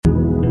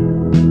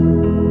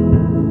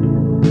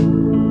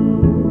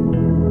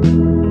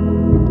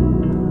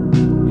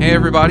Hey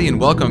everybody, and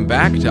welcome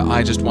back to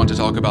I Just Want to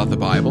Talk About the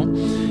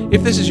Bible.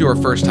 If this is your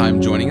first time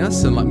joining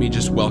us, then let me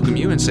just welcome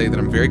you and say that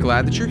I'm very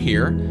glad that you're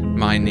here.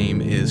 My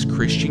name is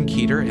Christian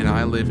Keeter, and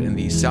I live in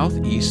the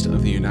southeast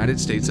of the United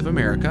States of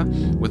America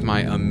with my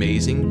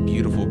amazing,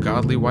 beautiful,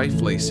 godly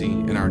wife Lacey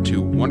and our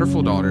two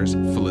wonderful daughters,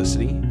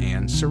 Felicity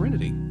and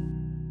Serenity.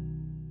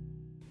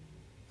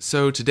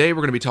 So today we're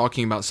going to be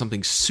talking about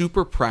something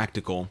super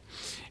practical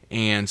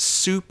and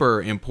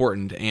super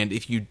important, and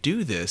if you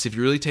do this, if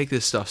you really take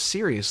this stuff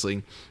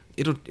seriously,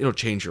 it'll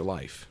change your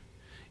life.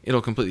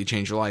 It'll completely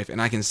change your life, and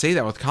I can say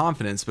that with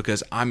confidence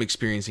because I'm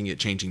experiencing it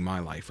changing my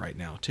life right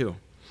now too.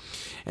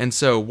 And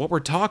so what we're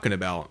talking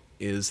about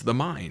is the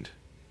mind.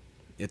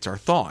 It's our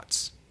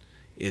thoughts.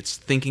 It's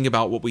thinking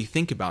about what we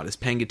think about. It's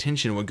paying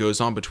attention to what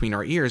goes on between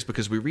our ears,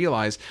 because we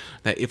realize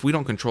that if we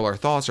don't control our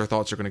thoughts are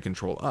going to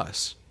control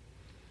us.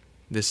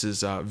 This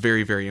is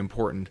very, very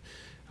important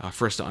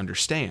for us to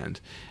understand.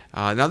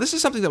 Now, this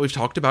is something that we've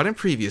talked about in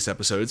previous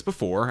episodes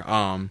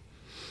before.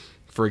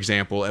 For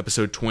example,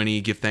 episode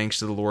 20, Give Thanks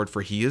to the Lord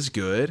for He is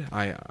Good.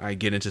 I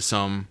get into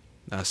some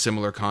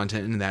similar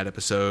content in that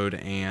episode.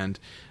 And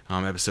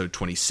episode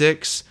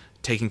 26,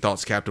 Taking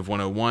Thoughts Captive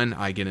 101,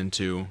 I get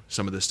into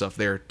some of this stuff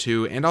there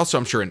too. And also,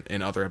 I'm sure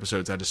in other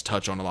episodes, I just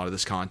touch on a lot of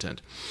this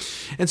content.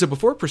 And so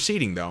before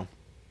proceeding, though,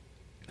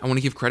 I want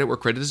to give credit where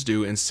credit is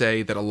due and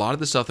say that a lot of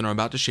the stuff that I'm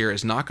about to share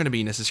is not going to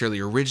be necessarily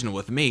original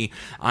with me.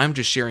 I'm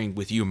just sharing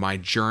with you my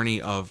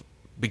journey of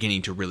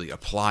beginning to really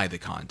apply the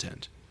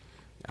content.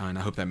 And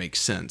I hope that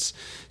makes sense.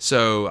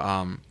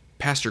 So,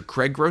 Pastor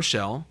Craig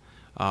Groeschel,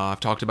 I've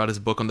talked about his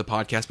book on the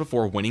podcast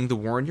before, Winning the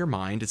War in Your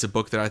Mind. It's a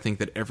book that I think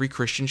that every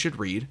Christian should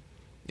read.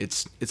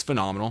 It's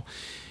phenomenal.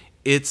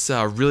 It's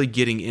really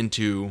getting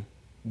into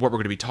what we're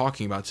going to be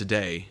talking about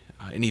today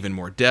in even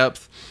more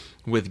depth,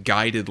 with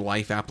guided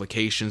life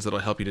applications that'll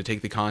help you to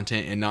take the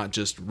content and not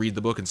just read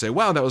the book and say,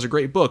 wow, that was a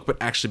great book, but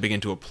actually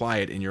begin to apply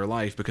it in your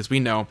life. Because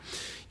we know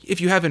if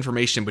you have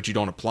information but you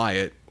don't apply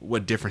it,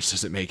 what difference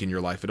does it make in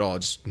your life at all?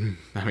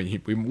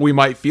 We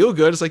might feel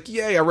good. It's like,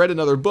 yay, I read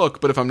another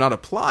book. But if I'm not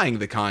applying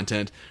the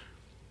content,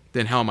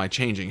 then how am I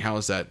changing? How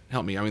does that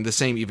help me? I mean, the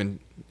same even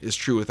is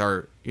true with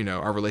our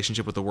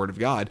relationship with the Word of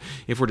God.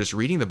 If we're just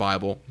reading the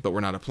Bible, but we're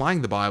not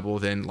applying the Bible,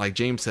 then like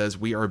James says,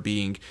 we are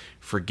being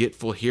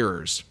forgetful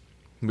hearers.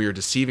 We are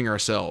deceiving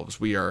ourselves.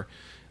 We are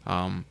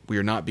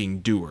not being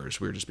doers.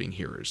 We're just being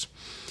hearers.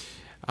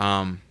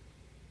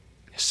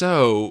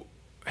 So,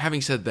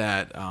 having said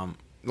that,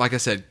 like I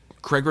said,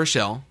 Craig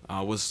Groeschel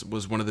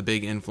was one of the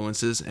big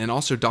influences, and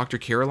also Dr.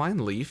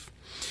 Caroline Leaf,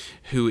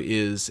 who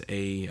is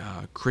a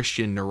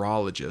Christian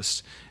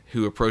neurologist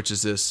who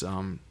approaches this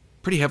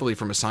pretty heavily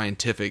from a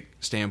scientific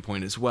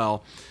standpoint as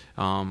well,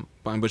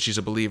 but she's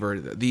a believer.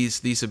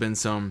 These have been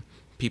some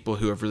people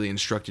who have really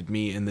instructed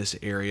me in this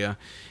area.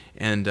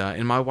 And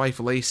my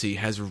wife Lacey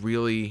has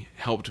really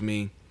helped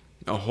me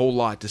a whole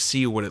lot to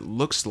see what it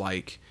looks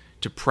like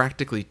to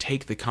practically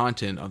take the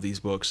content of these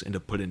books and to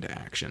put into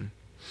action.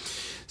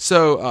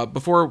 So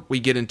before we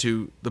get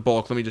into the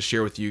bulk, let me just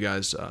share with you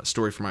guys a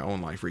story from my own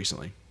life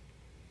recently.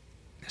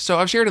 So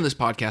I've shared in this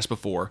podcast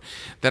before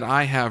that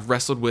I have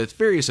wrestled with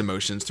various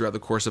emotions throughout the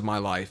course of my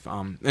life,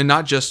 and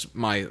not just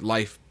my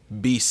life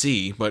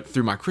BC, but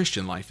through my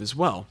Christian life as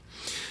well.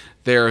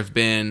 There have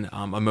been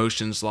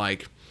emotions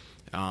like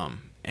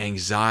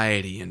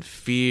anxiety and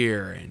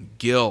fear and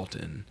guilt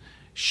and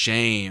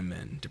shame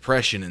and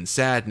depression and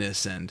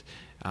sadness and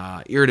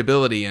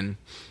irritability and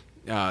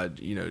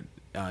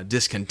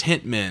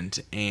discontentment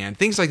and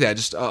things like that.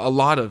 Just a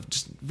lot of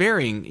just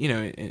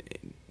varying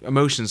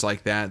emotions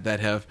like that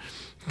have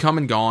come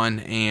and gone,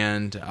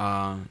 and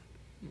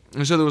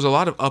so there was a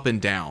lot of up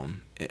and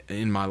down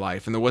in my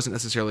life, and there wasn't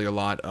necessarily a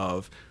lot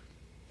of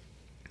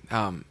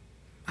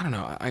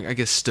I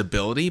guess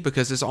stability,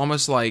 because it's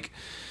almost like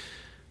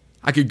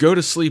I could go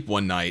to sleep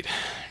one night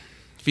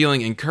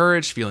feeling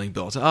encouraged, feeling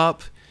built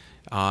up,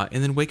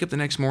 and then wake up the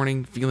next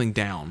morning feeling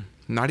down,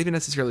 not even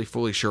necessarily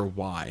fully sure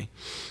why.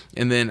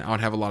 And then I would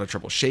have a lot of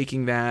trouble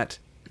shaking that.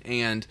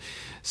 And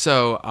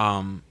so,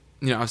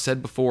 I've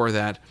said before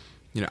that,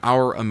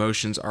 our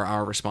emotions are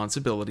our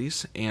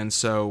responsibilities. And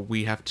so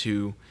we have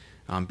to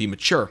be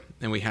mature,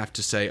 and we have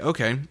to say,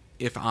 okay,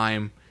 if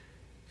I'm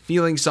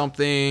feeling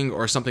something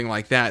or something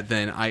like that,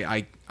 then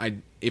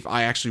if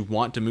I actually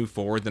want to move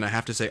forward, then I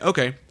have to say,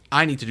 okay,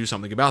 I need to do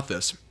something about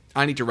this.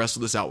 I need to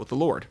wrestle this out with the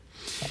Lord.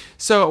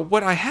 So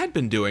what I had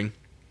been doing,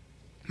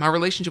 my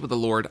relationship with the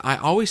Lord, I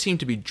always seemed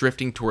to be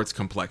drifting towards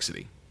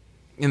complexity.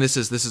 And this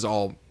is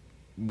all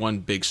one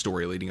big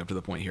story leading up to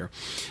the point here.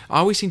 I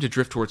always seem to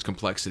drift towards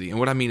complexity. And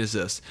what I mean is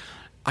this.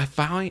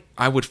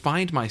 I would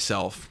find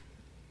myself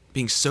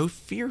being so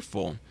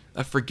fearful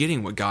of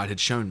forgetting what God had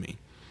shown me.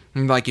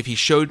 Like if he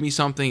showed me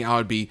something, I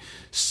would be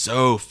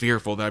so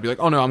fearful that I'd be like,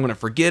 oh no, I'm going to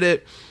forget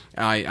it.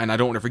 And I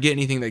don't want to forget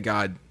anything that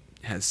God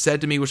has said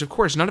to me, which of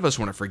course none of us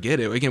want to forget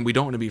it. Again, we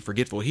don't want to be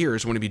forgetful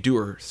hearers. We want to be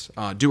doers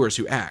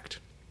who act.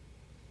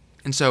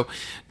 And so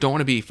don't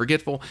want to be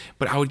forgetful,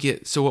 but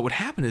so what would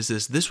happen is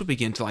this would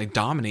begin to like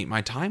dominate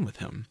my time with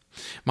him.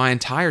 My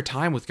entire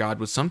time with God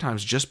would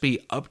sometimes just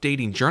be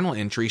updating journal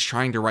entries,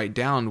 trying to write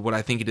down what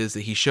I think it is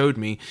that he showed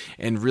me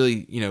and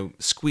really,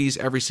 squeeze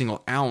every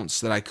single ounce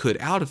that I could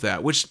out of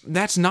that, which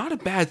that's not a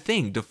bad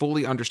thing to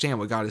fully understand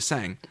what God is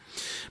saying.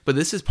 But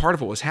this is part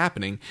of what was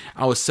happening.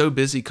 I was so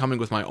busy coming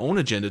with my own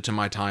agenda to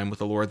my time with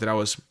the Lord that I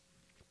was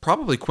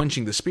probably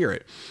quenching the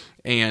Spirit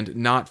and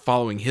not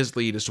following his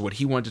lead as to what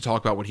he wanted to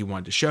talk about, what he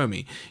wanted to show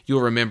me.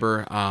 You'll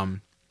remember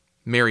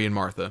Mary and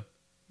Martha.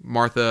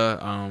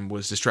 Martha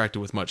was distracted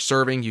with much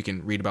serving. You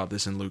can read about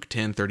this in Luke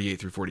 10:38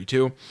 through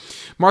 42.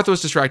 Martha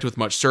was distracted with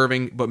much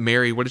serving, but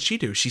Mary, what did she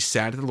do? She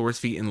sat at the Lord's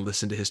feet and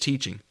listened to his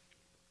teaching.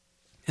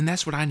 And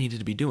that's what I needed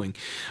to be doing.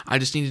 I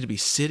just needed to be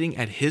sitting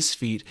at his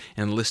feet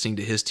and listening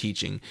to his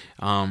teaching,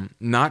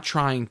 not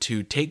trying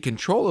to take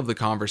control of the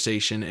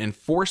conversation and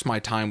force my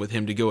time with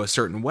him to go a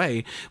certain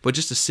way, but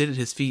just to sit at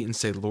his feet and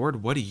say,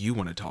 Lord, what do you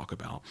want to talk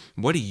about?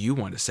 What do you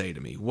want to say to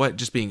me?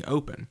 Just being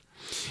open.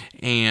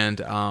 And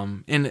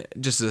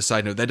just as a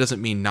side note, that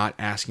doesn't mean not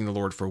asking the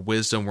Lord for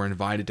wisdom. We're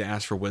invited to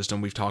ask for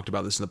wisdom. We've talked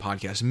about this in the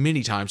podcast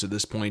many times at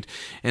this point.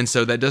 And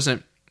so that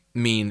doesn't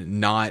mean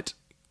not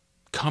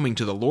coming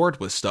to the Lord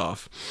with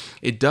stuff.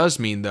 It does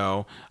mean,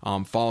 though,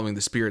 following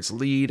the Spirit's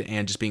lead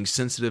and just being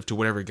sensitive to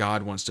whatever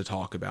God wants to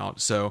talk about.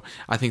 So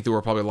I think there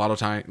were probably a lot of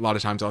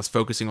times I was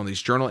focusing on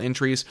these journal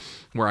entries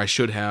where I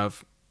should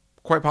have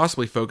quite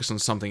possibly focused on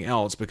something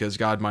else because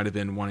God might have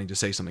been wanting to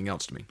say something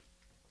else to me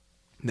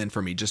than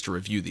for me just to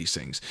review these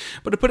things.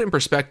 But to put it in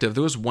perspective,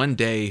 there was one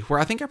day where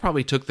I think I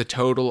probably took the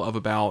total of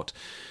about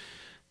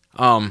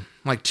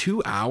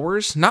 2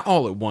 hours, not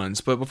all at once,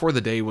 but before the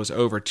day was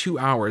over, 2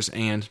 hours,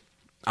 and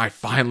I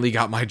finally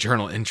got my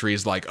journal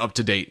entries up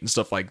to date and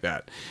stuff like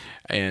that.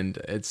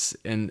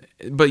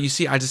 But you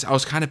see, I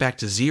was kind of back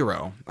to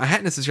zero. I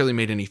hadn't necessarily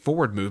made any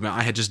forward movement.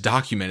 I had just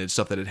documented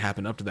stuff that had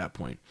happened up to that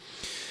point.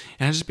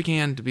 And I just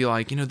began to be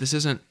like, this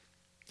isn't,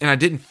 and I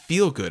didn't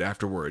feel good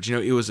afterwards.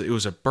 It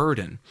was a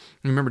burden.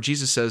 Remember,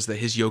 Jesus says that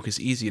his yoke is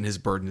easy and his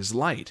burden is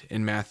light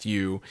in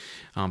Matthew,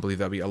 I believe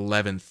that'll be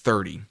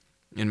 11:30.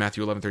 In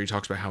Matthew 11:30, he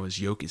talks about how his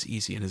yoke is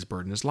easy and his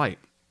burden is light.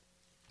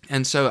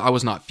 And so I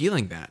was not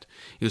feeling that.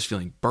 It was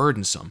feeling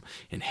burdensome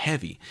and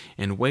heavy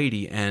and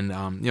weighty. And,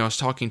 I was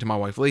talking to my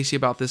wife, Lacey,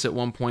 about this at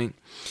one point.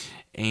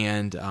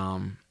 And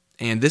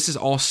this is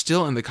all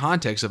still in the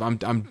context of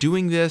I'm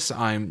doing this.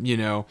 I'm,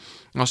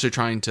 also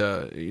trying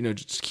to,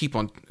 just keep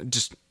on,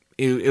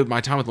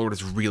 my time with the Lord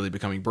is really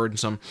becoming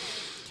burdensome.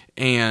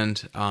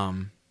 And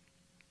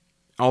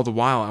all the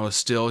while I was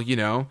still,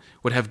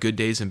 would have good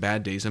days and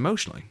bad days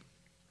emotionally.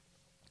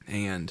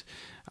 And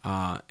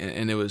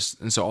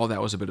so all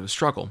that was a bit of a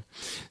struggle.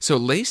 So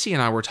Lacey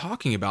and I were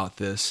talking about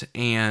this,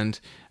 and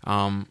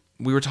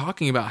we were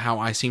talking about how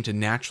I seem to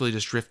naturally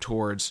just drift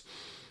towards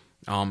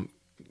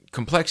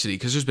complexity,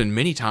 because there's been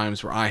many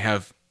times where I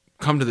have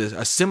come to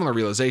a similar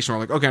realization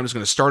where I'm like, okay, I'm just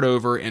going to start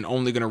over and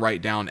only going to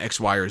write down X,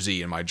 Y, or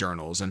Z in my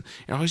journals. And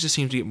it always just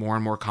seems to get more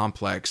and more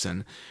complex,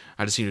 and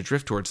I just seem to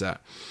drift towards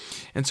that.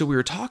 And so we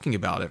were talking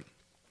about it.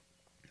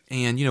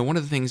 And, one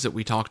of the things that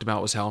we talked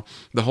about was how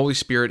the Holy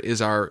Spirit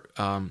is our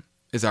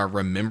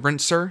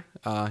remembrancer.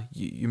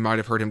 You might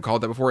have heard him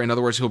called that before. In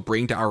other words, he'll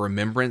bring to our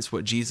remembrance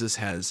what Jesus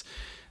has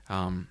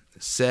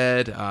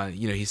said.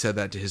 He said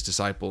that to his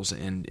disciples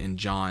in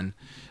John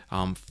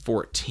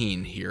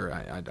 14 here.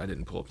 I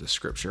didn't pull up the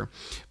scripture.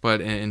 But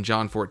in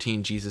John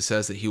 14, Jesus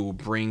says that he will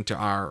bring to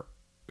our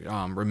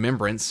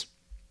remembrance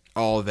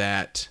all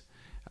that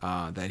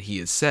he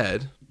has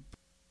said.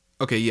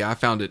 Okay, yeah, I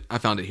found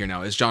it here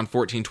now. It's John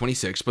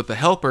 14:26. But the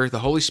Helper, the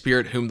Holy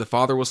Spirit, whom the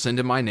Father will send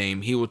in my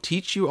name, he will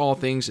teach you all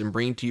things and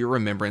bring to your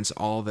remembrance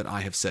all that I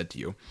have said to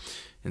you.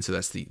 And so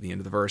that's the end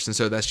of the verse. And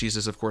so that's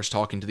Jesus, of course,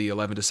 talking to the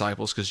 11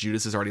 disciples, because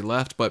Judas has already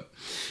left. But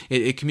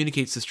it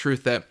communicates this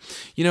truth that,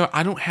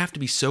 I don't have to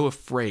be so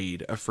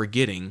afraid of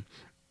forgetting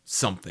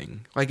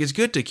something. It's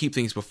good to keep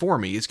things before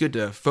me. It's good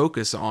to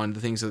focus on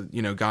the things that,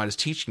 God is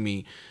teaching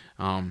me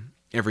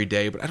every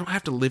day. But I don't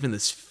have to live in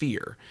this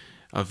fear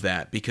of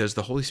that, because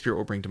the Holy Spirit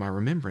will bring to my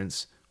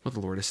remembrance what the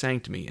Lord is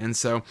saying to me. And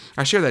so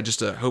I share that just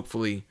to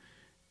hopefully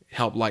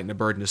help lighten a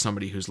burden to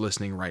somebody who's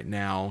listening right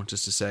now,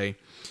 just to say,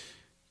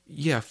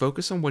 yeah,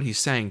 focus on what he's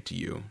saying to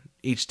you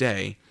each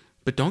day,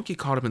 but don't get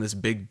caught up in this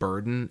big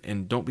burden,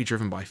 and don't be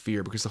driven by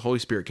fear, because the Holy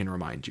Spirit can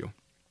remind you.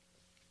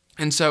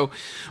 And so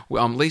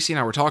Lacey and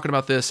I were talking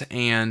about this,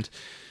 and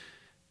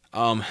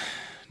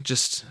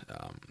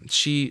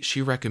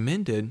she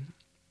recommended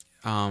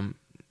that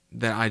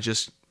I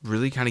just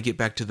really kind of get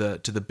back to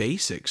the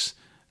basics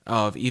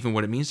of even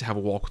what it means to have a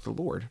walk with the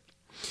Lord.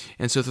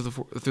 And so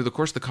through the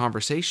course of the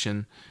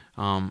conversation,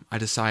 I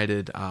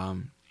decided,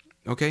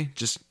 okay,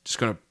 just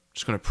gonna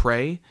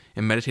pray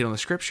and meditate on the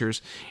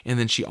scriptures. And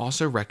then she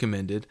also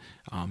recommended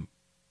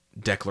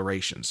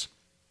declarations.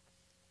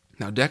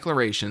 Now,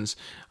 declarations,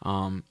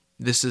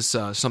 this is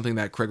something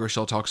that Craig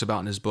Rochelle talks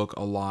about in his book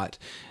a lot,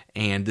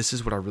 and this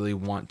is what I really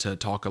want to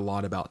talk a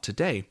lot about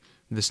today.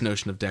 this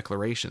notion of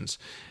declarations,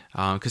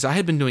 because I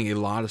had been doing a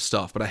lot of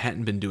stuff, but I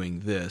hadn't been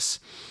doing this.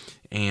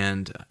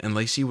 And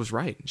Lacey was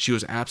right. She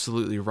was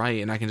absolutely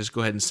right. And I can just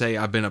go ahead and say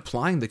I've been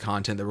applying the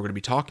content that we're going to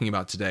be talking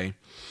about today.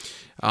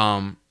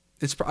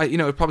 It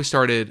probably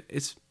started,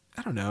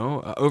 I don't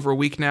know, over a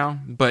week now,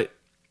 but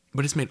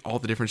it's made all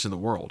the difference in the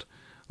world.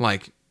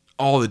 Like,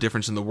 all the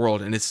difference in the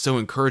world. And it's so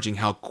encouraging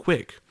how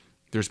quick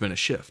there's been a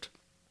shift.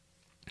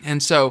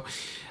 And so,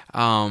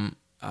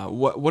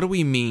 what do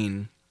we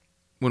mean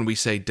when we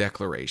say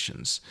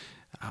declarations?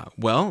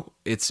 Well,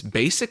 it's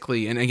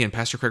basically, and again,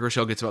 Pastor Craig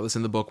Rochelle gets about this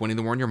in the book, Winning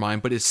the War in Your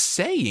Mind, but it's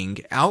saying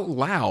out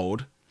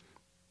loud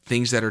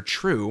things that are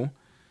true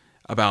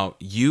about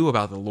you,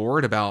 about the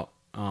Lord, about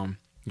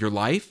your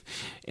life.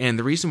 And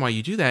the reason why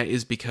you do that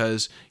is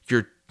because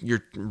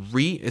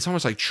it's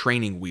almost like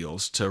training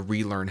wheels to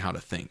relearn how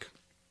to think.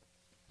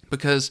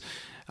 Because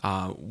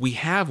we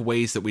have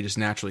ways that we just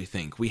naturally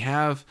think. We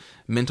have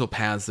mental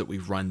paths that we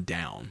run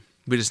down.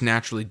 We just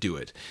naturally do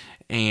it.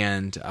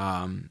 And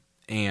a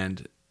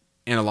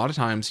lot of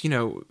times,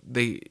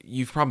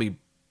 you've probably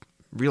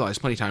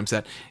realized plenty of times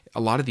that a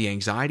lot of the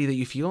anxiety that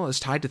you feel is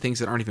tied to things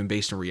that aren't even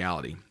based in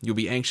reality. You'll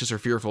be anxious or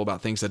fearful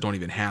about things that don't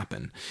even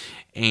happen.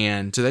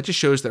 And so that just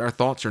shows that our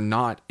thoughts are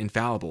not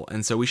infallible.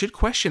 And so we should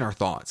question our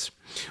thoughts.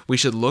 We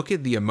should look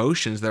at the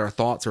emotions that our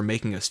thoughts are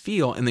making us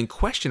feel and then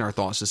question our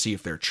thoughts to see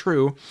if they're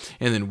true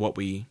and then what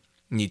we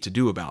need to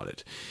do about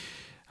it.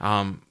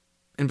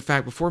 In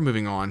fact, before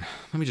moving on,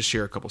 let me just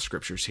share a couple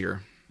scriptures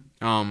here.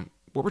 What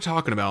we're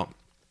talking about,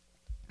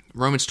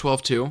 Romans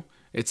 12:2.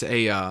 It's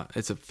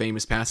a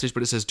famous passage,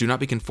 but it says, "Do not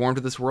be conformed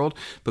to this world,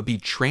 but be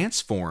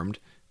transformed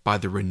by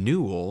the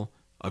renewal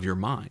of your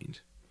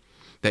mind,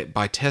 that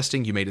by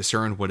testing you may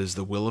discern what is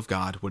the will of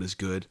God, what is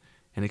good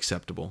and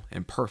acceptable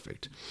and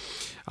perfect."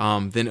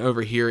 Then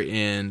over here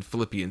in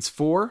Philippians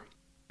 4,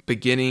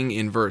 beginning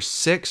in verse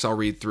 6, I'll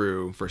read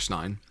through verse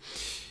 9.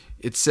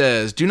 It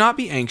says, "Do not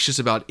be anxious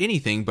about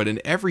anything, but in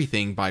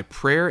everything by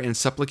prayer and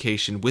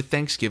supplication with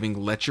thanksgiving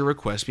let your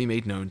requests be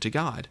made known to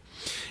God.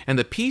 And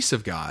the peace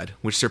of God,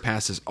 which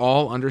surpasses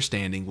all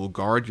understanding, will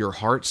guard your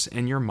hearts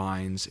and your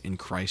minds in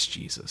Christ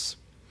Jesus."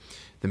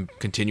 Then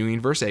continuing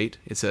in verse 8,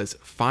 it says,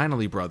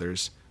 "Finally,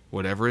 brothers,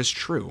 whatever is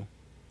true,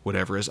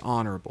 whatever is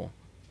honorable,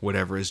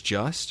 whatever is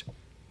just,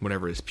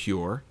 whatever is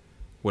pure,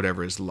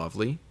 whatever is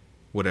lovely,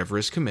 whatever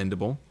is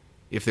commendable,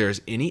 if there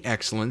is any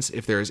excellence,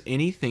 if there is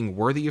anything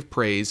worthy of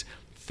praise,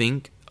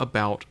 think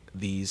about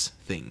these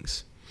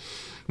things.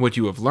 What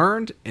you have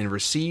learned and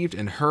received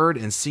and heard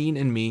and seen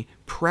in me,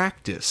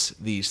 practice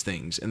these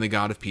things, and the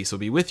God of peace will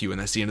be with you." And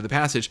that's the end of the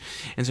passage.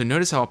 And so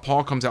notice how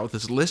Paul comes out with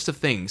this list of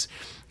things,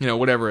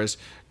 whatever is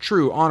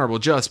true, honorable,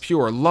 just,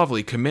 pure,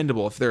 lovely,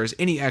 commendable, if there is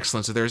any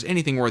excellence, if there is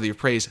anything worthy of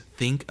praise,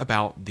 think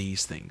about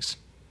these things.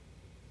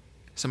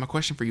 So my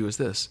question for you is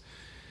this.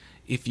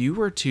 If you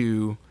were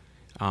to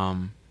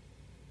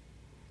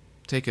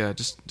take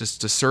just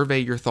to survey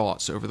your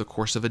thoughts over the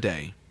course of a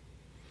day,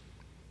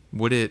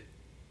 would it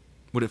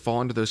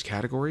fall into those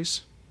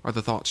categories? Are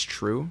the thoughts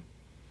true?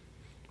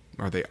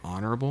 Are they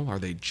honorable? Are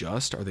they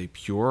just? Are they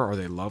pure? Are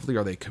they lovely?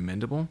 Are they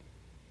commendable?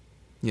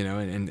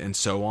 And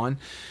so on.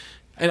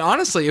 And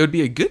honestly, it would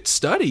be a good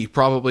study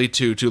probably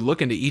to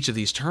look into each of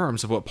these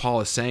terms of what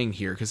Paul is saying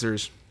here, because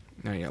there's,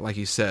 like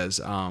he says,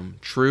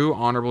 true,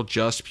 honorable,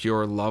 just,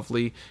 pure,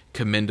 lovely,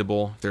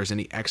 commendable. If there's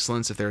any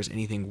excellence, if there's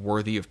anything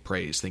worthy of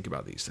praise, think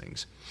about these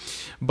things.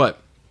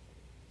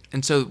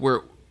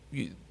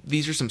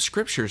 These are some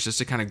scriptures just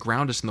to kind of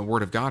ground us in the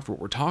Word of God for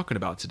what we're talking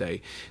about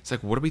today. It's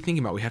like, what are we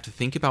thinking about? We have to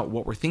think about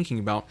what we're thinking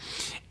about,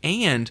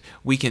 and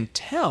we can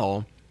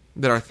tell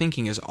that our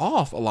thinking is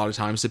off a lot of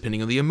times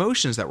depending on the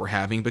emotions that we're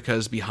having,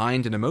 because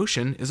behind an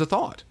emotion is a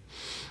thought.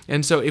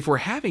 And so if we're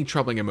having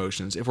troubling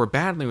emotions, if we're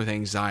battling with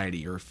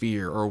anxiety or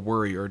fear or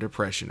worry or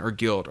depression or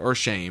guilt or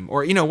shame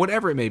or,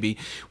 whatever it may be,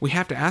 we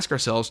have to ask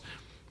ourselves,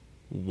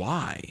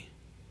 why?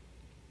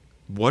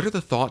 What are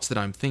the thoughts that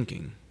I'm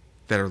thinking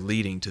that are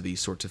leading to these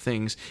sorts of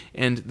things?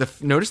 And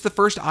notice the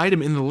first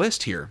item in the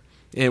list here,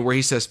 where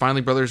he says,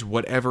 "Finally, brothers,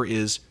 whatever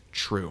is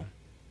true."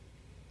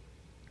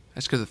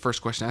 That's because the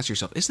first question to ask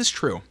yourself, is this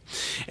true?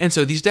 And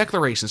so these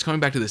declarations, coming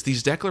back to this,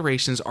 these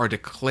declarations are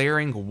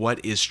declaring what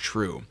is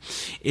true.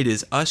 It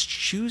is us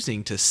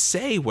choosing to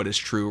say what is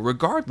true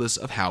regardless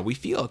of how we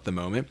feel at the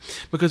moment,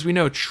 because we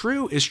know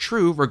true is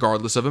true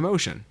regardless of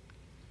emotion.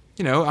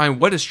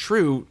 What is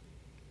true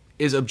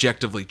is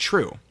objectively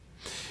true.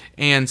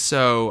 And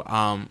so,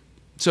 I'll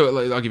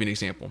give you an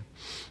example.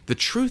 The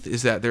truth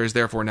is that there is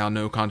therefore now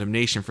no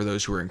condemnation for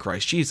those who are in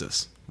Christ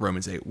Jesus,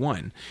 Romans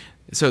 8:1.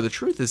 So the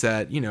truth is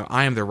that,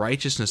 I am the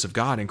righteousness of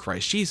God in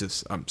Christ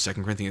Jesus,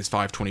 2 Corinthians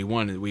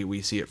 5:21,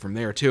 we see it from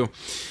there too.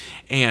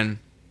 And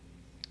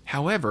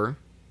however,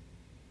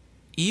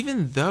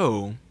 even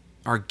though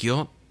our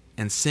guilt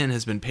and sin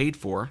has been paid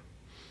for,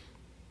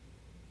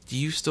 do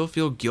you still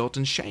feel guilt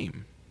and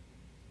shame?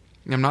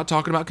 And I'm not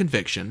talking about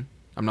conviction.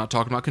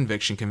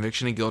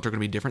 Conviction and guilt are going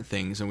to be different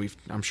things, and we've,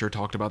 I'm sure,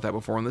 talked about that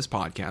before on this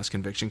podcast.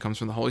 Conviction comes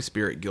from the Holy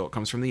Spirit. Guilt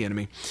comes from the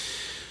enemy.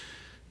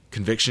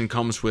 Conviction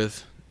comes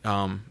with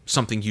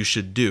something you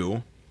should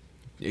do.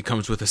 it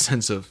comes with a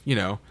sense of,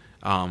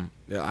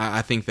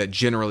 I think that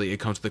generally it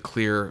comes with a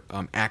clear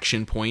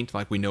action point,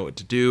 like we know what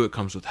to do. It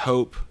comes with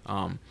hope.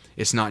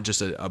 It's not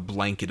just a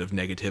blanket of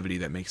negativity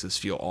that makes us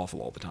feel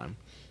awful all the time.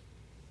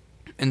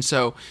 And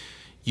so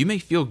you may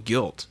feel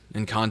guilt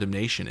and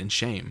condemnation and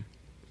shame,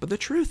 but the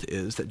truth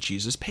is that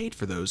Jesus paid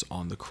for those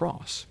on the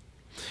cross.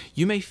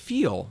 You may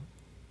feel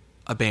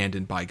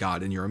abandoned by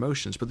God in your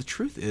emotions, but the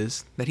truth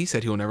is that he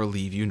said he will never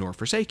leave you nor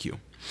forsake you.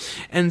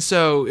 And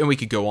we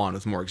could go on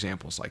with more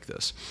examples like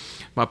this.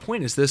 My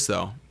point is this,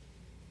 though.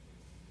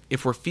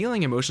 If we're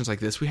feeling emotions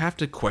like this, we have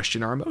to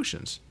question our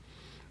emotions.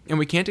 And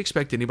we can't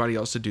expect anybody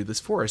else to do this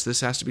for us.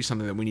 This has to be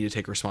something that we need to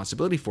take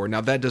responsibility for.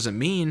 Now, that doesn't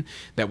mean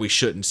that we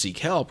shouldn't seek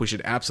help. We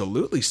should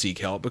absolutely seek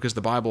help, because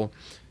the Bible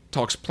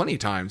talks plenty of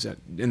times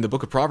in the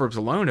book of Proverbs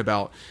alone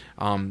about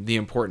the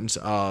importance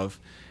of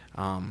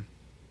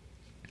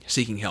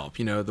seeking help.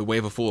 The way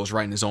of a fool is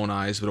right in his own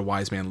eyes, but a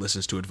wise man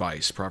listens to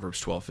advice. Proverbs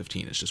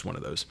 12:15 is just one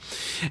of those.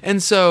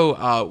 And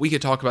so we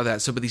could talk about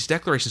that. But these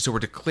declarations, so we're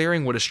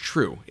declaring what is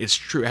true. It's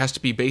true. It has to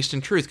be based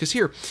in truth. Because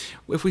here,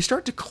 if we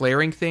start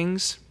declaring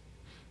things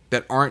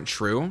that aren't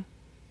true,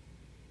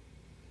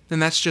 then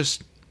that's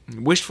just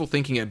wishful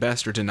thinking at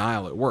best or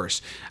denial at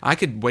worst. I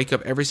could wake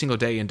up every single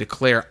day and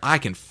declare, I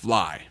can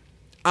fly.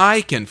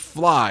 I can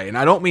fly. And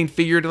I don't mean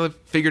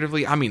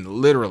figuratively, I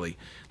mean literally.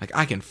 Like,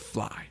 I can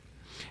fly.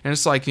 And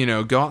it's like,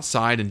 go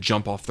outside and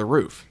jump off the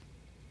roof.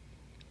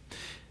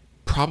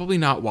 Probably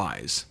not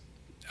wise.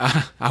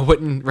 I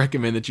wouldn't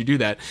recommend that you do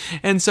that.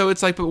 And so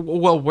it's like,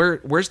 well,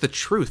 where's the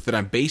truth that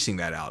I'm basing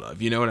that out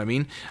of? You know what I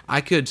mean?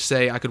 I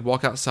could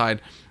walk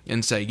outside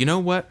and say, you know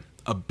what?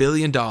 $1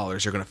 billion are going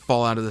to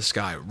fall out of the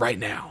sky right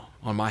now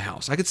on my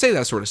house. I could say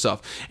that sort of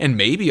stuff. And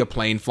maybe a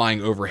plane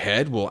flying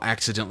overhead will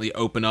accidentally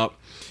open up,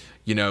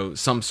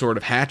 some sort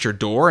of hatch or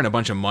door, and a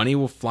bunch of money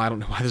will fly. I don't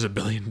know why there's $1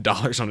 billion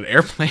on an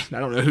airplane. I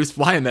don't know who's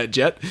flying that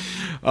jet.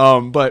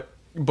 But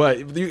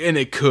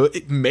it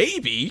could,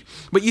 maybe,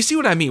 but you see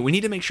what I mean? We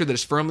need to make sure that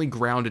it's firmly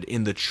grounded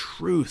in the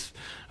truth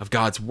of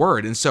God's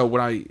word. And so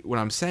what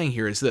I'm saying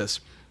here is this: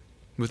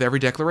 with every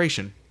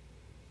declaration,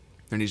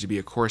 there needs to be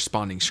a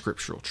corresponding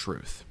scriptural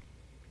truth.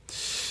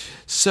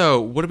 So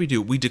what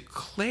do? We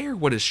declare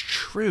what is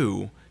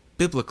true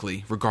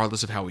biblically,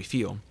 regardless of how we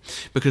feel,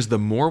 because the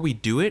more we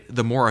do it,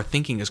 the more our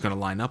thinking is going to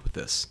line up with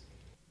this.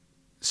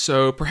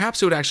 So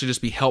perhaps it would actually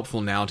just be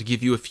helpful now to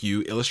give you a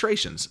few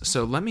illustrations.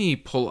 So let me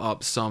pull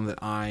up some that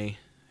I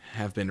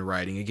have been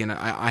writing. Again,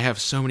 I have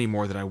so many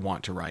more that I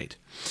want to write.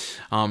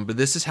 But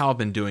this is how I've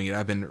been doing it.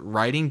 I've been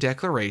writing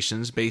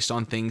declarations based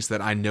on things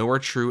that I know are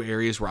true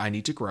areas where I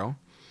need to grow.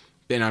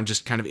 Then I'm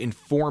just kind of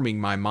informing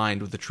my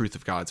mind with the truth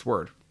of God's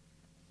word.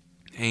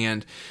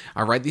 And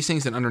I write these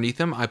things, and underneath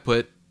them I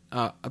put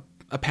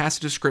a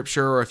passage of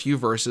scripture or a few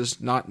verses,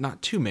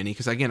 not too many,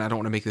 because again, I don't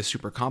want to make this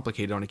super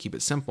complicated. I want to keep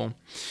it simple.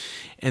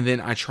 And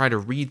then I try to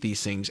read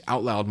these things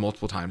out loud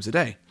multiple times a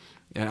day,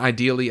 and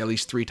ideally at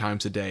least 3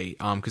 times a day,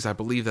 because I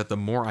believe that the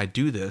more I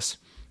do this,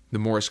 the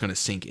more it's going to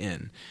sink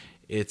in.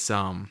 It's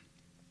the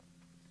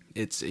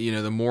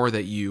more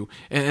that you,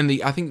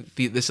 I think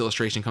this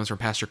illustration comes from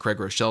Pastor Craig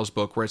Rochelle's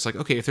book, where it's like,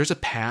 okay, if there's a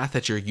path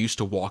that you're used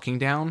to walking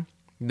down,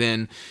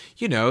 then,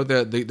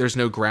 there's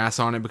no grass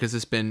on it because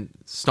it's been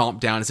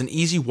stomped down. It's an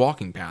easy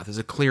walking path. It's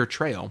a clear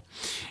trail.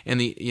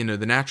 And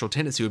the natural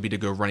tendency would be to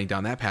go running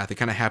down that path. It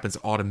kind of happens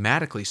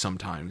automatically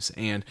sometimes.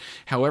 And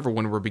however,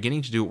 when we're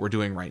beginning to do what we're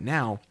doing right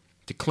now,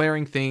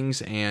 declaring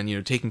things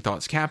and, taking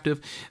thoughts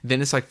captive,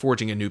 then it's like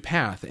forging a new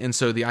path. And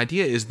so the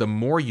idea is the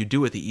more you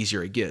do it, the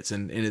easier it gets.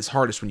 And it's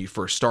hardest when you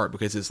first start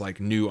because it's like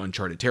new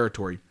uncharted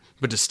territory.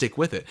 But to stick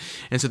with it.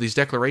 And so these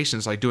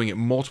declarations, like doing it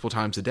multiple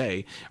times a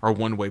day, are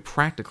one way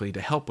practically to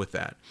help with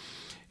that.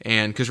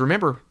 And because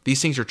remember,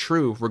 these things are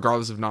true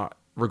regardless of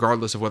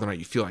whether or not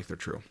you feel like they're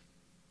true.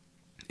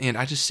 And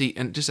I just see,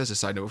 and just as a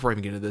side note, before I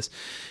even get into this,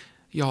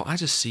 y'all, I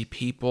just see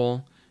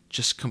people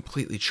just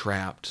completely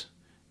trapped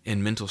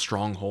in mental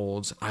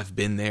strongholds. I've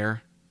been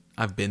there,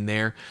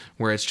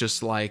 where it's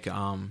just like,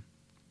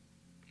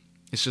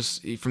 it's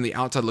just from the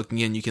outside looking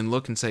in, you can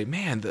look and say,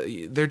 man,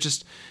 they're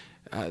just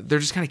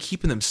kind of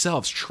keeping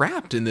themselves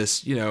trapped in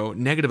this,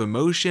 negative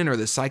emotion or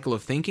this cycle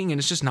of thinking, and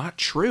it's just not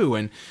true.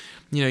 And,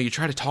 you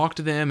try to talk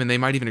to them and they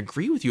might even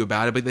agree with you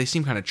about it, but they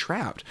seem kind of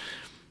trapped.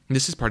 And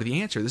this is part of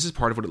the answer. This is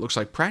part of what it looks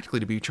like practically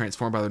to be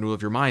transformed by the renewal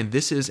of your mind.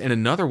 This is, in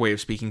another way of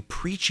speaking,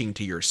 preaching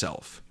to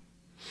yourself.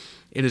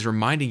 It is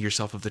reminding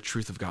yourself of the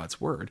truth of God's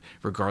word,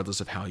 regardless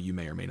of how you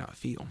may or may not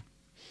feel.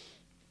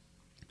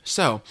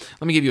 So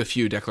let me give you a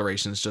few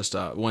declarations, just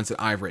ones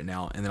that I've written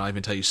out, and then I'll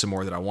even tell you some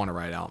more that I want to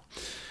write out.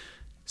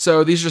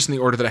 So these are just in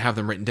the order that I have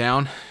them written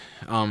down.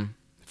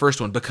 First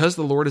one, because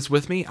the Lord is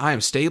with me, I am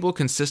stable,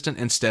 consistent,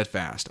 and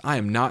steadfast. I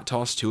am not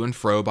tossed to and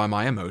fro by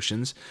my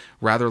emotions.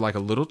 Rather, like a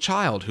little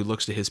child who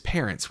looks to his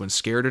parents when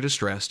scared or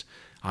distressed,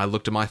 I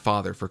look to my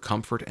Father for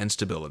comfort and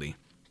stability.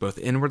 Both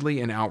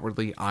inwardly and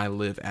outwardly, I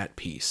live at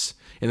peace.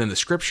 And then the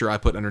scripture I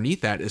put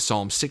underneath that is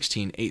Psalm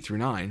 16,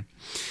 8-9.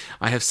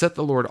 I have set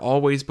the Lord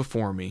always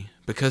before me.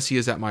 Because he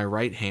is at my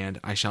right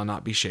hand, I shall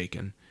not be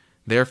shaken.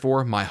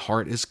 Therefore, my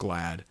heart is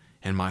glad,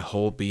 and my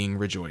whole being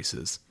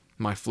rejoices.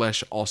 My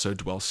flesh also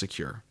dwells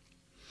secure.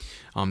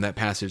 That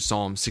passage,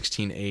 Psalm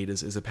 16:8,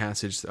 is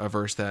a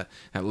verse that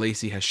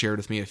Lacey has shared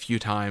with me a few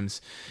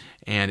times,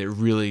 and it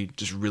really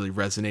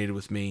resonated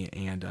with me,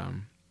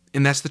 and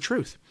that's the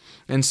truth.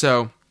 And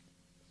so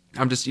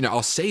I'm just,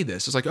 I'll say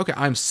this. It's like, okay,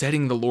 I'm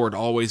setting the Lord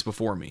always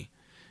before me.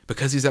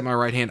 Because he's at my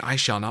right hand, I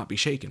shall not be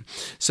shaken.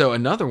 So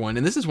another one,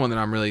 and this is one that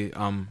I'm really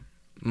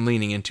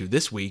leaning into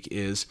this week,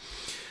 is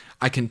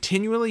I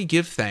continually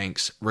give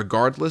thanks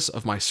regardless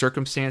of my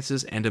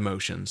circumstances and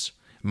emotions.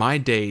 My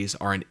days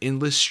are an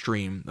endless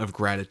stream of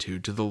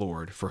gratitude to the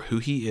Lord for who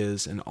he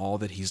is and all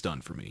that he's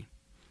done for me.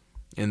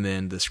 And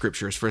then the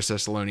scripture is 1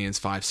 Thessalonians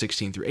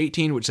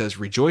 5:16-18, which says,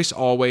 Rejoice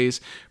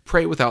always,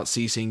 pray without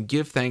ceasing,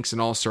 give thanks in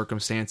all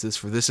circumstances,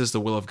 for this is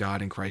the will of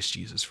God in Christ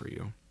Jesus for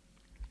you.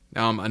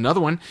 Another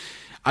one,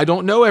 I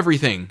don't know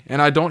everything,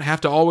 and I don't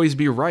have to always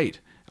be right.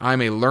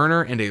 I'm a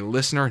learner and a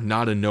listener,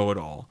 not a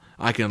know-it-all.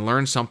 I can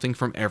learn something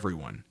from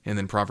everyone. And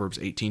then Proverbs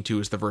 18:2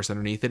 is the verse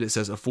underneath it. It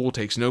says, A fool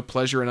takes no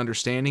pleasure in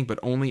understanding, but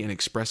only in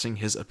expressing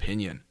his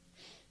opinion.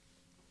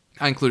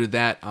 I included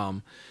that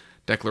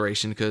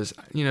declaration because,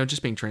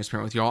 just being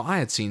transparent with y'all, I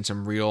had seen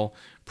some real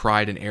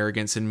pride and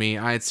arrogance in me.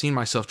 I had seen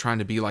myself trying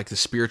to be like the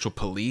spiritual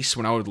police.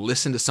 When I would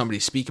listen to somebody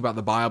speak about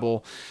the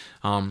Bible,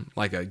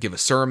 give a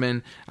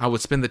sermon, I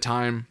would spend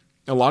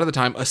a lot of the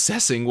time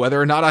assessing whether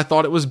or not I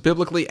thought it was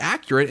biblically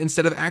accurate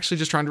instead of actually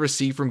just trying to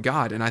receive from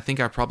God. And I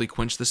think I probably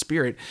quenched the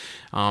Spirit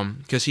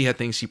because he had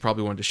things he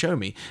probably wanted to show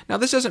me. Now,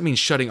 this doesn't mean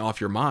shutting off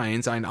your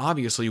minds. And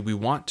obviously, we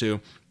want to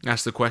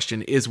ask the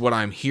question, is what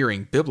I'm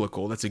hearing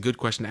biblical? That's a good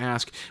question to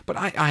ask. But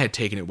I had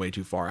taken it way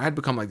too far. I had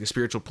become like the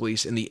spiritual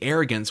police, and the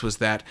arrogance was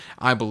that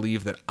I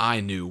believed that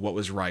I knew what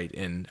was right,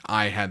 and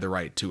I had the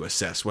right to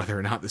assess whether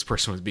or not this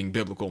person was being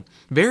biblical.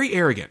 Very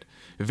arrogant.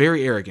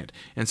 Very arrogant.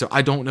 And so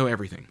I don't know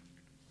everything.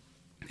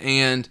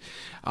 And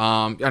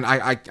I'm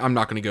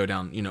not going to go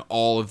down,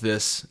 all of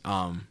this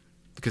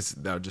because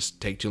that would just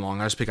take too long.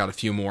 I'll just pick out a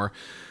few more.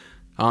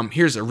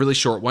 Here's a really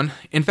short one.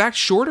 In fact,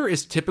 shorter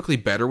is typically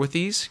better with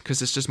these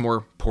because it's just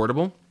more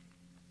portable.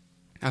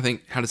 I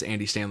think, how does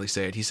Andy Stanley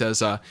say it? He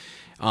says,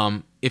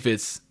 if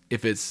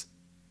it's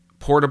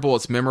portable,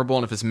 it's memorable,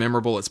 and if it's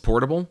memorable, it's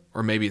portable.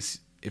 Or maybe if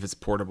it's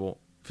portable,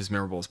 if it's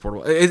memorable, it's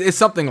portable. It's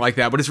something like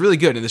that, but it's really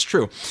good and it's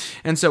true.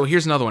 And so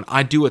here's another one.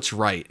 I do what's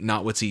right,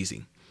 not what's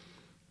easy.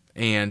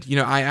 And,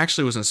 I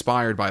actually was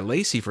inspired by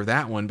Lacey for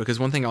that one because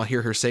one thing I'll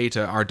hear her say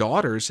to our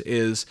daughters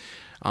is,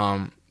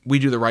 we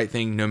do the right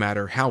thing no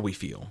matter how we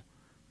feel,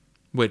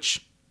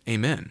 which,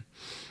 amen.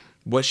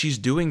 What she's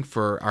doing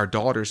for our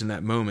daughters in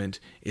that moment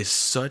is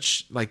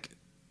such,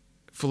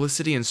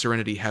 Felicity and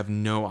Serenity have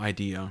no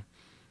idea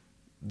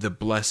the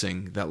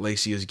blessing that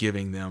Lacey is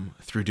giving them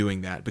through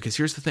doing that. Because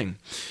here's the thing.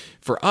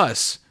 For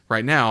us,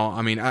 right now,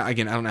 I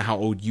don't know how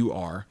old you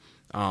are,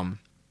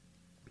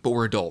 but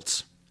we're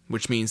adults,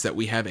 which means that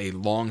we have a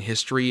long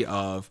history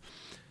of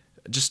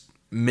just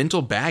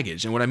mental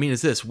baggage. And what I mean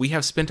is this. We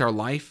have spent our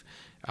life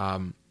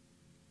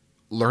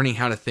learning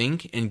how to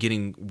think and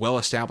getting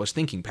well-established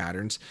thinking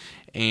patterns.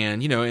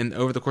 And, and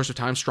over the course of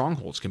time,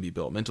 strongholds can be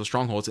built, mental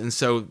strongholds. And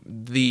so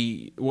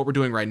what we're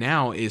doing right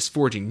now is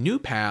forging new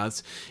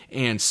paths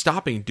and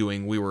stopping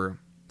doing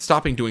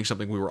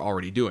something we were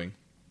already doing.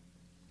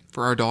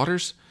 For our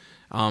daughters,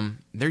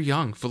 they're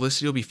young.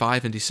 Felicity will be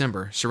 5 in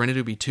December. Serenity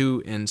will be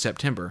 2 in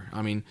September.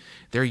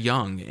 They're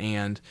young.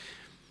 And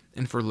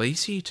for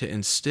Lacey to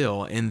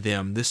instill in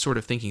them this sort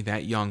of thinking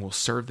that young will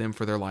serve them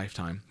for their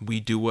lifetime.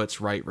 We do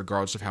what's right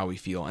regardless of how we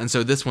feel. And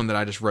so this one that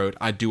I just wrote,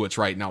 I do what's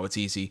right, not what's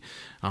easy,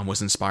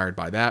 was inspired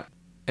by that.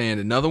 And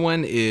another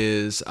one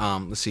is,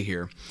 let's see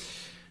here.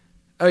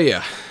 Oh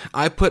yeah,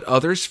 I put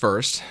others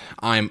first.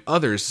 I'm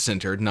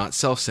others-centered, not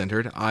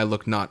self-centered. I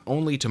look not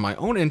only to my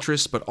own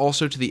interests, but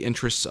also to the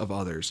interests of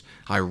others.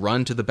 I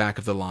run to the back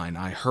of the line.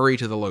 I hurry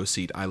to the low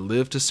seat. I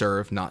live to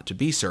serve, not to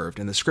be served.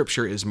 And the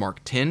scripture is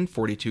Mark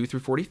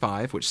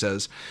 10:42-45, which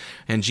says,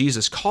 And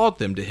Jesus called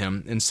them to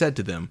him and said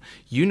to them,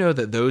 You know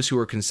that those who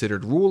are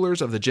considered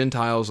rulers of the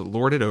Gentiles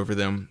lord it over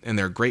them, and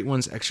their great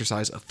ones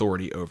exercise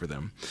authority over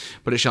them.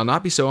 But it shall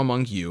not be so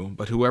among you,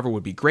 but whoever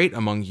would be great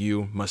among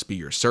you must be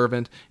your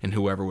servant, and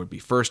whoever would be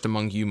first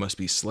among you must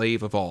be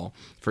slave of all.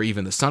 For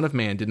even the Son of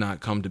Man did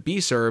not come to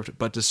be served,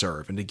 but to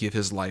serve, and to give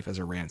his life as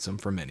a ransom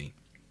for many.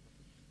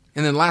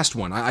 And then last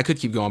one, I could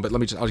keep going, but I'll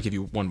just give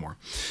you one more.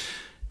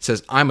 It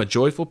says, I'm a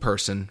joyful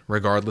person,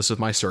 regardless of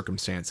my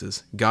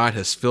circumstances. God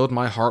has filled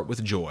my heart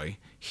with joy.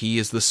 He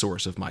is the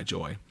source of my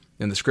joy.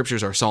 And the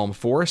scriptures are Psalm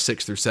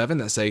 4:6-7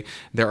 that say,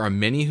 There are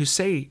many who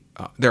say,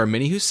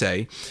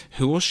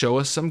 Who will show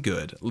us some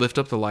good? Lift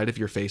up the light of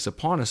your face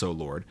upon us, O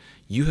Lord.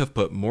 You have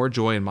put more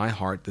joy in my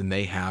heart than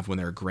they have when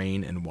their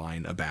grain and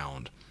wine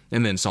abound.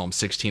 And then Psalm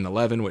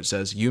 16:11, which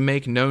says, You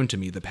make known to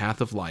me the path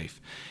of life.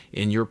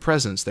 In your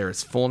presence there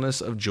is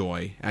fullness of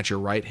joy. At your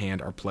right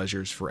hand are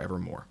pleasures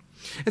forevermore.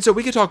 And so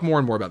we could talk more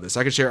and more about this.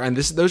 I could share, and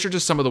those are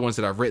just some of the ones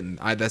that I've written.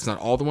 That's not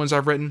all the ones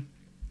I've written.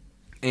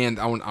 And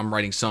I'm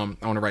writing some.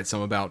 I want to write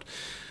some about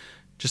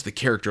just the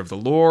character of the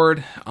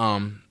Lord.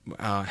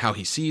 how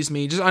he sees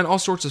me, just on all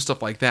sorts of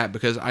stuff like that,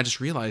 because I just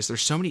realized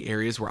there's so many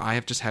areas where I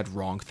have just had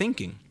wrong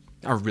thinking.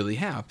 I really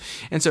have.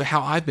 And so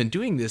how I've been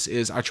doing this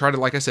is I try to,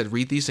 like I said,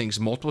 read these things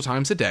multiple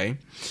times a day,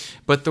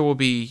 but there will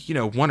be,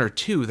 one or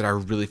two that I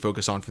really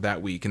focus on for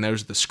that week. And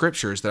those are the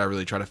scriptures that I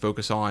really try to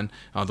focus on,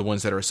 the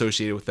ones that are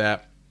associated with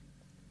that.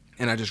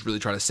 And I just really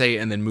try to say it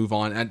and then move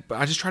on. But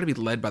I just try to be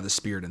led by the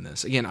Spirit in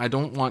this. Again, I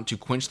don't want to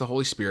quench the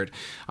Holy Spirit.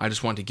 I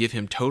just want to give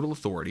him total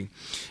authority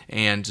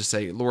and to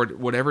say, Lord,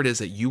 whatever it is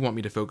that you want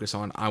me to focus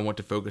on, I want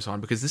to focus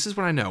on. Because this is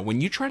what I know. When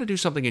you try to do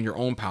something in your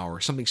own power,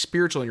 something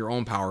spiritual in your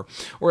own power,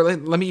 or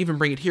let me even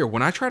bring it here.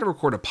 When I try to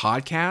record a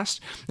podcast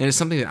and it's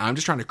something that I'm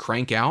just trying to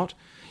crank out,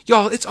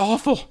 y'all, it's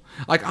awful.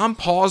 Like, I'm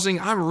pausing,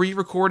 I'm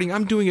re-recording,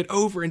 I'm doing it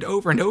over and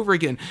over and over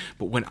again.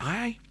 But when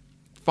I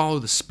follow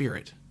the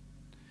Spirit,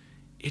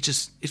 it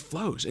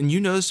flows. And you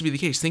know this to be the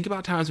case. Think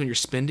about times when you're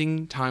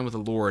spending time with the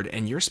Lord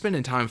and you're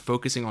spending time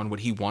focusing on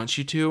what he wants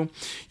you to.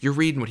 You're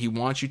reading what he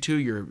wants you to.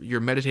 You're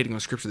meditating on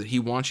scripture that he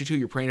wants you to.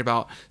 You're praying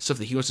about stuff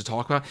that he wants to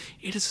talk about.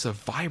 It is a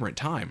vibrant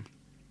time.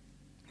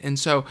 And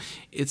so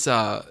it's,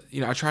 I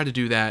try to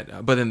do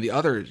that, but then the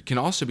other can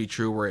also be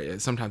true where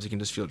sometimes it can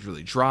just feel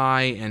really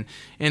dry. And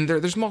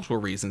there's multiple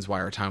reasons why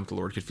our time with the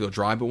Lord could feel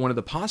dry. But one of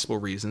the possible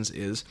reasons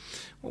is,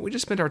 well, we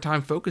just spend our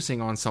time focusing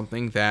on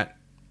something that,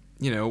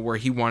 where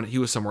he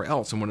was somewhere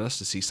else and wanted us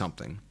to see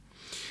something,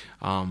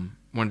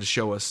 wanted to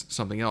show us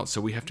something else.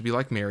 So we have to be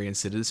like Mary and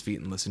sit at his feet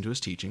and listen to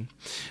his teaching.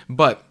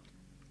 But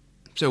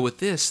so with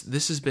this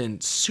has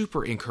been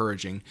super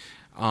encouraging.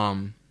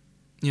 One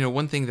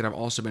thing that I've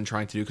also been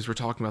trying to do, because we're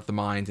talking about the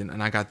mind,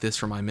 and I got this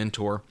from my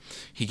mentor.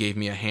 He gave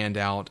me a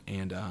handout,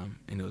 and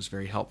it was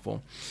very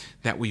helpful,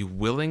 that we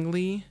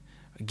willingly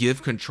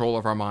give control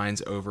of our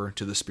minds over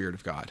to the Spirit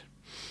of God.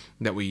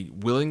 That we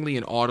willingly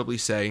and audibly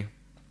say,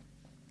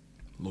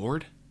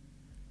 Lord,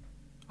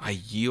 I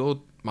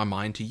yield my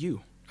mind to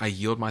you. I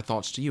yield my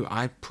thoughts to you.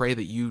 I pray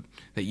that you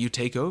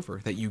take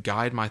over, that you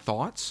guide my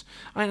thoughts.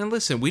 And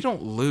listen, we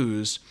don't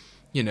lose,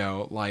 I'm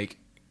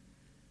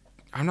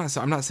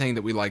not saying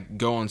that we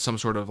go on some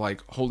sort of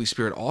Holy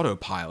Spirit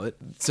autopilot.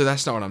 So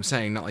that's not what I'm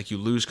saying. Not like you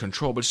lose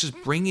control, but it's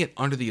just bring it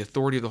under the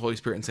authority of the Holy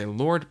Spirit and say,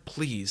 Lord,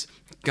 please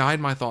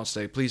guide my thoughts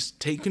today. Please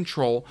take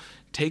control,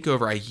 take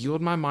over. I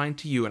yield my mind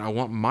to you, and I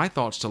want my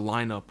thoughts to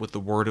line up with the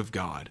Word of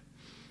God.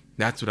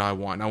 That's what I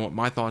want. I want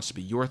my thoughts to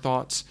be your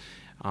thoughts,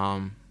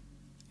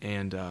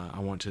 and I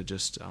want to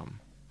just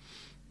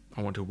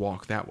I want to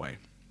walk that way.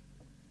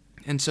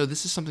 And so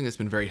this is something that's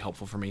been very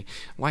helpful for me.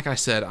 Like I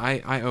said,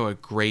 I owe a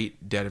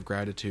great debt of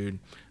gratitude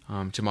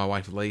to my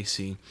wife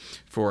Lacey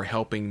for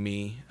helping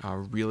me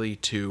really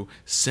to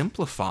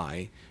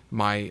simplify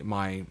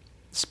my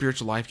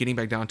spiritual life, getting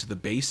back down to the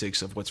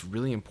basics of what's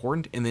really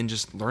important, and then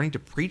just learning to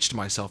preach to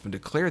myself and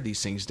declare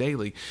these things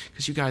daily.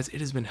 Because you guys, it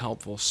has been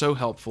helpful so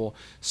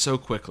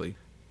quickly.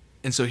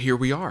 And so here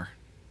we are.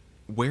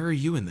 Where are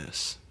you in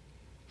this?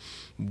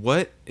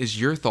 What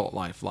is your thought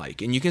life like?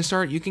 And you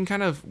can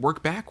kind of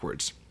work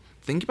backwards.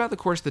 Think about the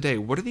course of the day.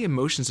 What are the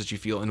emotions that you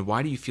feel, and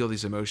why do you feel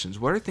these emotions?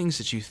 What are things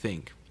that you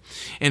think?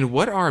 And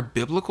what are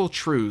biblical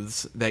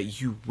truths that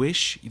you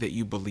wish that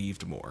you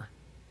believed more?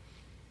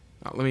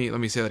 Let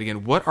me say that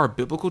again. What are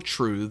biblical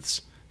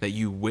truths that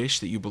you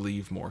wish that you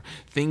believed more?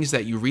 Things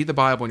that you read the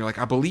Bible and you're like,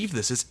 I believe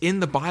this. It's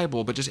in the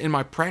Bible, but just in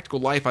my practical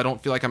life, I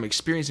don't feel like I'm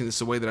experiencing this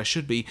the way that I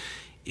should be.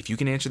 If you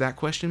can answer that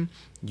question,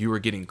 you are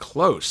getting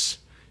close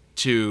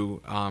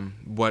to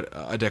what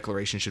a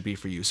declaration should be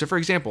for you. So, for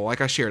example,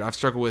 like I shared, I've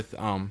struggled with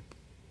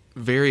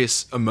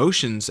various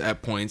emotions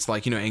at points,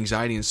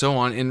 anxiety and so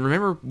on. And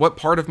remember what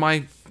part of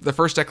the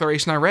first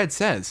declaration I read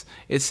says.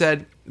 It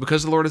said,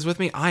 because the Lord is with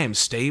me, I am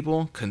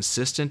stable,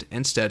 consistent,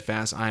 and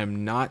steadfast. I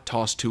am not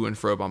tossed to and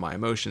fro by my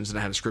emotions. And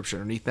I had a scripture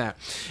underneath that.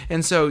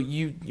 And so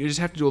you just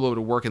have to do a little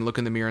bit of work and look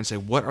in the mirror and say,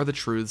 what are the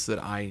truths that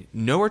I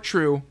know are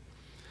true,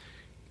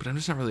 but I'm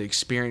just not really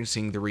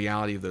experiencing the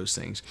reality of those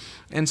things.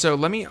 And so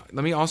let me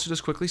also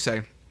just quickly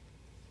say,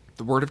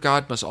 the Word of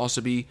God must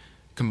also be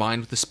combined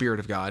with the Spirit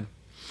of God.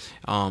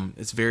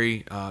 It's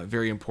very,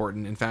 very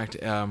important. In fact,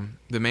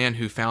 the man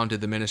who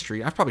founded the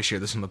ministry, I've probably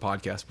shared this on the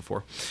podcast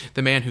before,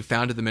 the man who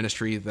founded the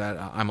ministry that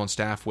I'm on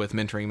staff with,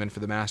 Mentoring Men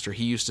for the Master,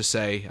 he used to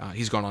say,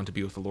 he's gone on to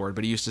be with the Lord,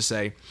 but he used to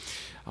say,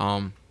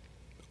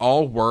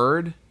 all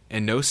word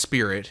and no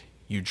spirit,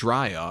 you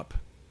dry up.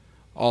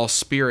 All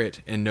spirit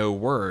and no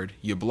word,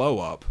 you blow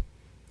up.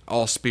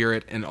 All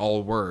spirit and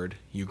all word,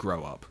 you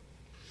grow up.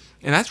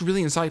 And that's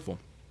really insightful.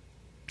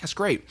 That's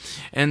great.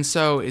 And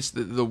so it's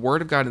the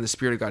Word of God and the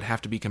Spirit of God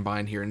have to be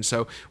combined here. And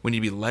so we need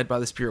to be led by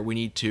the Spirit. We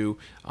need to,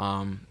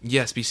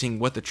 be seeing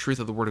what the truth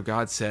of the Word of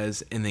God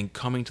says, and then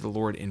coming to the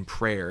Lord in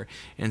prayer.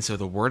 And so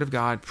the Word of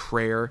God,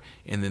 prayer,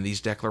 and then these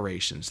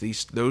declarations,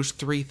 those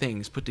three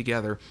things put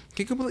together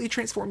can completely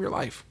transform your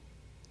life.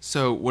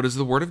 So what does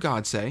the Word of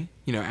God say?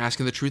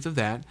 Asking the truth of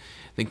that,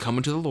 then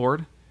coming to the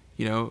Lord,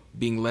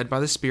 being led by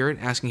the Spirit,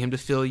 asking Him to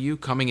fill you,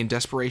 coming in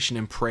desperation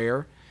in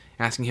prayer,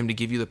 asking Him to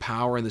give you the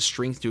power and the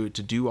strength to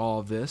do all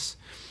of this,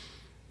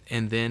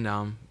 and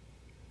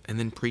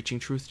then preaching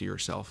truth to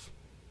yourself.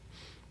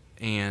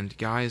 And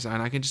guys,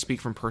 and I can just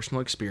speak from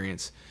personal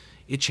experience,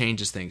 it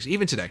changes things.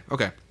 Even today.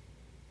 Okay.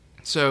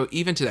 So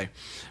even today,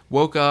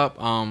 woke up,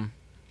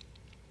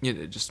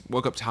 just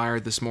woke up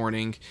tired this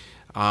morning,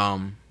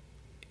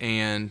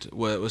 and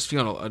was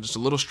feeling just a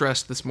little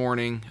stressed this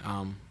morning,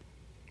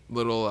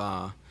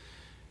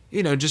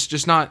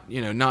 just not,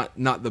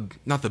 not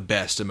the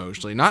best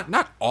emotionally,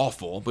 not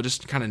awful, but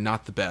just kind of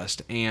not the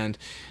best. And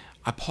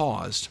I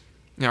paused.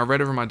 Now I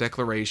read over my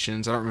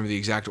declarations. I don't remember the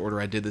exact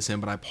order I did this in,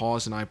 but I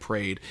paused and I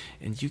prayed.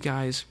 And you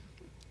guys,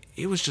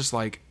 it was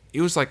like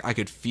I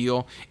could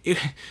feel it.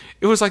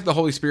 It was like the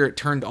Holy Spirit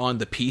turned on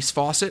the peace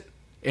faucet,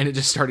 and it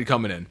just started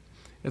coming in.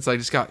 It's like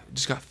just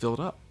got filled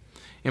up.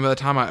 And by the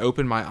time I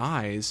opened my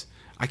eyes,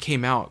 I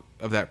came out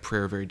of that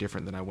prayer very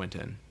different than I went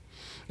in.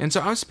 And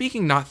so I'm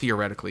speaking not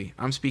theoretically.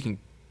 I'm speaking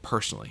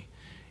personally,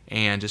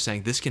 and just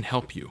saying this can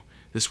help you.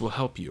 This will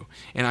help you.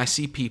 And I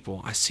see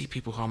people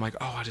who I'm like,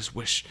 oh,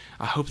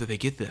 I hope that they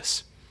get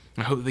this.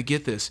 I hope that they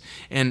get this.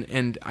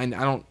 And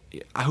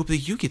I hope that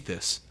you get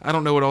this. I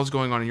don't know what else is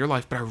going on in your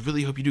life, but I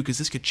really hope you do, because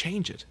this could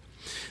change it.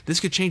 This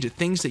could change it.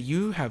 Things that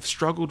you have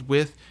struggled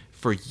with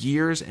for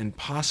years and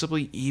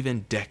possibly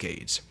even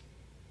decades.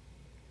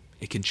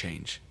 It can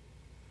change.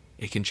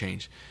 It can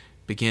change.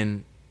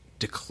 Begin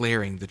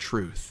declaring the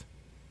truth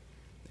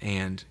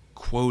and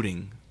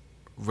quoting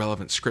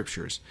relevant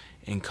scriptures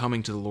and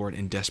coming to the Lord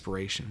in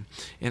desperation.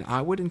 And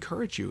I would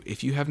encourage you,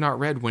 if you have not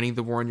read Winning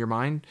the War in Your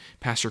Mind,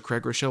 Pastor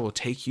Craig Rochelle will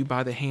take you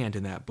by the hand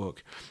in that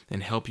book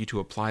and help you to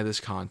apply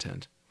this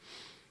content.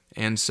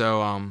 And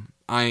so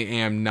I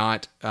am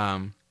not,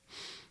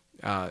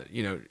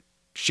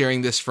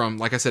 sharing this from,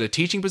 like I said, a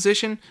teaching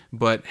position,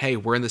 but hey,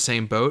 we're in the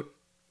same boat.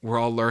 We're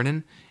all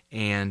learning.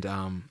 And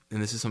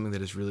this is something that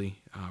has really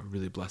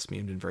blessed me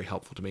and been very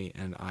helpful to me,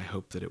 and I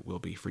hope that it will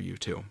be for you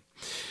too.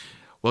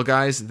 Well,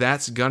 guys,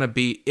 that's going to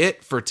be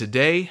it for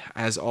today.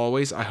 As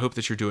always, I hope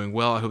that you're doing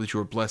well. I hope that you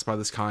were blessed by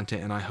this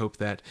content, and I hope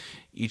that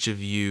each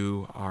of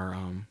you are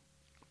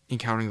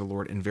encountering the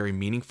Lord in very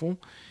meaningful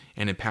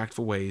and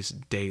impactful ways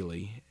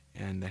daily,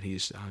 and that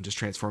He's just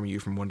transforming you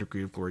from one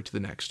degree of glory to the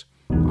next.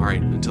 All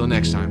right, until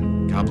next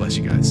time, God bless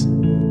you guys.